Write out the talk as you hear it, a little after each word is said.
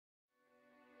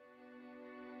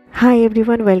Hi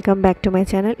everyone, welcome back to my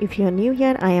channel. If you are new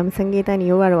here, I am Sangeeta and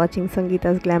you are watching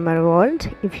Sangeeta's Glamour World.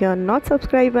 If you are not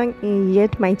subscribing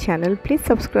yet my channel, please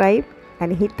subscribe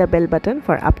and hit the bell button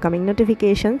for upcoming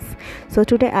notifications. So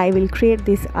today I will create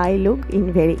this eye look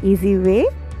in very easy way.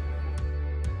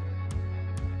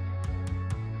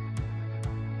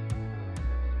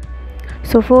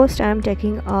 So first I am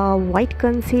taking a white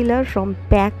concealer from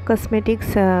PAC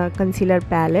Cosmetics concealer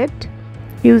palette,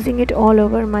 using it all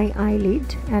over my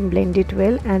eyelid and blend it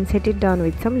well and set it down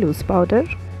with some loose powder.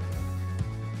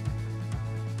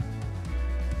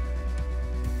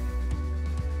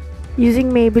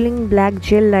 Using Maybelline black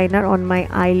gel liner on my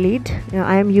eyelid,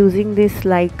 I am using this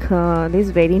like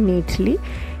this very neatly.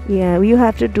 Yeah, you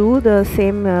have to do the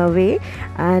same way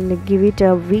and give it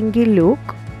a wingy look.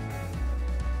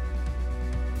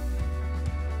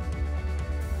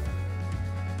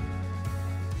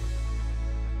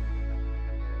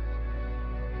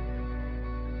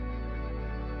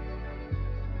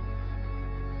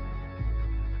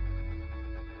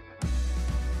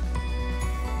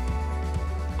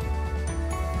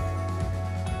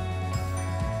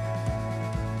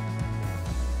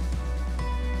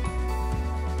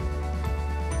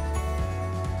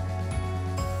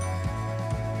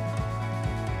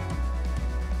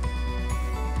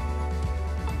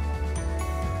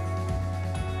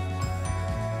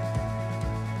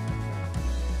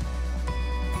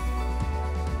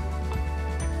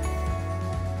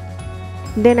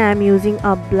 Then I am using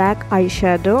a black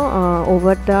eyeshadow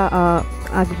over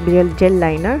the gel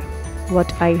liner,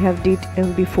 what I have did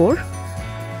before.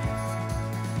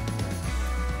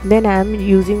 Then I am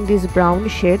using this brown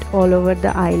shade all over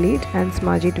the eyelid and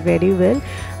smudge it very well.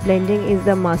 Blending is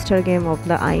the master game of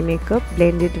the eye makeup.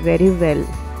 Blend it very well.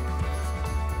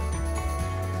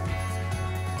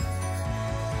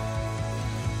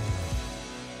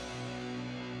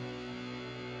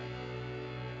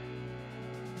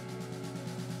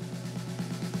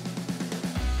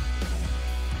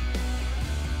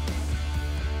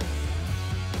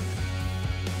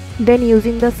 Then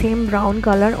using the same brown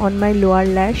color on my lower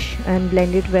lash and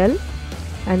blend it well,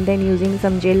 and then using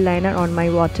some gel liner on my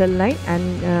waterline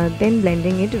and then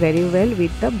blending it very well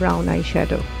with the brown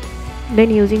eyeshadow.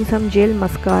 Then using some gel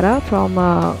mascara from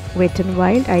Wet n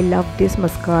Wild. I love this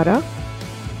mascara.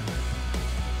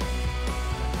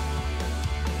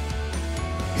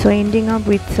 So ending up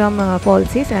with some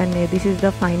falsies, and this is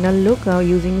the final look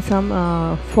using some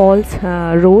false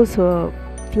rose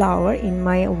flower in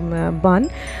my bun.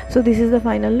 So this is the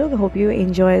final look. Hope you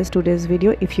enjoy today's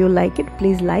video. If you like it,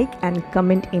 please like and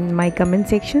comment in my comment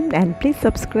section, and please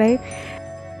subscribe.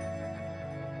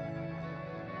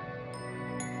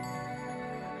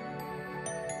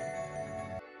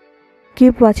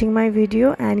 Keep watching my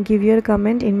video and give your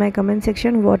comment in my comment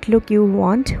section what look you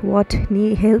want, what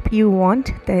help you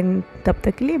want. Then tab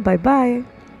tak ke liye bye bye.